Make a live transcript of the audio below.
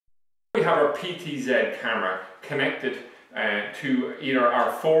we have our PTZ camera connected to either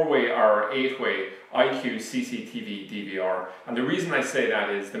our 4-way or 8-way IQ CCTV DVR, and the reason I say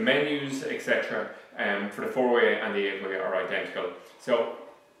that is the menus, etc., for the 4-way and the 8-way are identical. So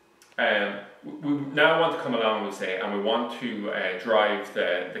we now want to come along, we'll say, and we want to drive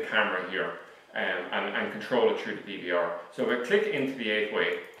the camera here and control it through the DVR. So if I click into the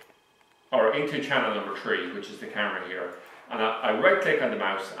 8-way, or into channel number 3, which is the camera here, and I right click on the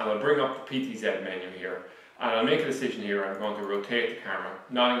mouse and I'll bring up the PTZ menu here, and I'll make a decision here. I'm going to rotate the camera,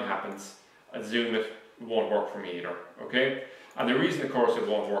 nothing happens. I'll zoom it, it won't work for me either, okay? And the reason, of course, it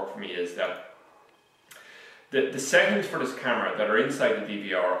won't work for me is that the settings for this camera that are inside the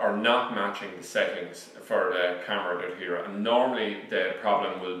DVR are not matching the settings for the camera that are here, and normally the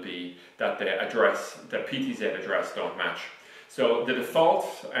problem will be that the PTZ address don't match. So the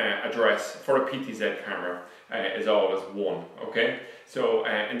default address for a PTZ camera is always 1, okay? So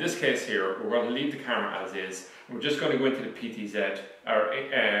in this case here, we're going to leave the camera as is. We're just going to go into the PTZ, or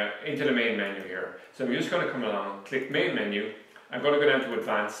into the main menu here. So I'm just going to come along, click main menu. I'm going to go down to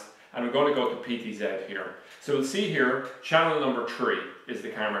advanced, and we're going to go to PTZ here. So we'll see here, channel number 3 is the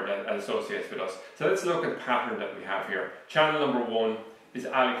camera that associates with us. So let's look at the pattern that we have here. Channel number 1 is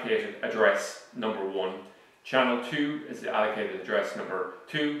allocated address number 1. Channel 2 is the allocated address number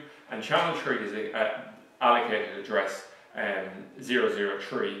 2, and channel 3 is the allocated address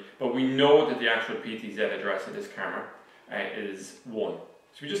 003, but we know that the actual PTZ address of this camera is 1.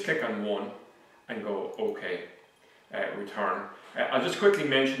 So we just click on 1 and go OK, return. I'll just quickly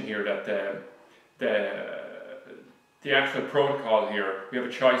mention here that the actual protocol here, we have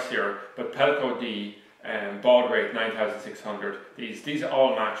a choice here, but Pelco D, baud rate 9600, these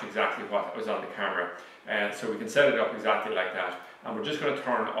all match exactly what was on the camera. So we can set it up exactly like that, and we're just going to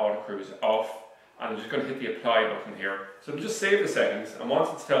turn auto cruise off, and I'm just going to hit the apply button here. So just save the settings, and once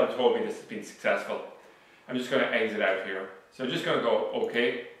it's told me this has been successful, I'm just going to exit out here. So I'm just going to go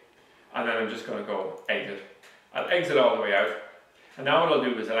OK, and then I'm just going to go exit. I'll exit all the way out, and now what I'll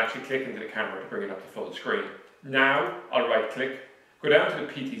do is I'll actually click into the camera to bring it up to full screen. Now I'll right click, go down to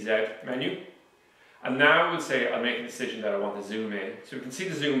the PTZ menu, and now we'll say I'll make a decision that I want to zoom in. So we can see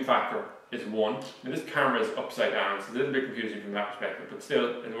the zoom factor is 1. Now this camera is upside down, so it's a little bit confusing from that perspective, but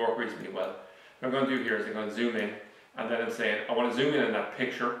still it'll work reasonably well. What I'm going to do here is I'm going to zoom in, and then I'm saying I want to zoom in on that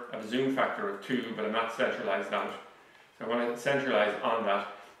picture. I have a zoom factor of 2, but I'm not centralized on it. So I want to centralize on that.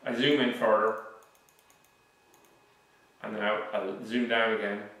 I zoom in further, and then I'll zoom down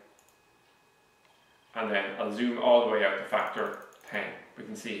again, and then I'll zoom all the way out to factor 10. We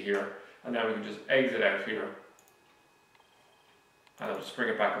can see here, and then we can just exit out here, and I'll just bring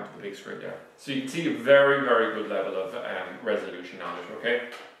it back onto the big screen there. So you can see a very, very good level of resolution on it, okay?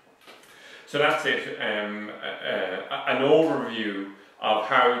 So that's it, an overview of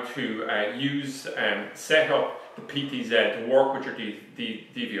how to set up the PTZ to work with your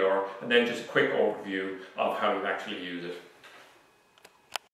DVR, and then just a quick overview of how to actually use it.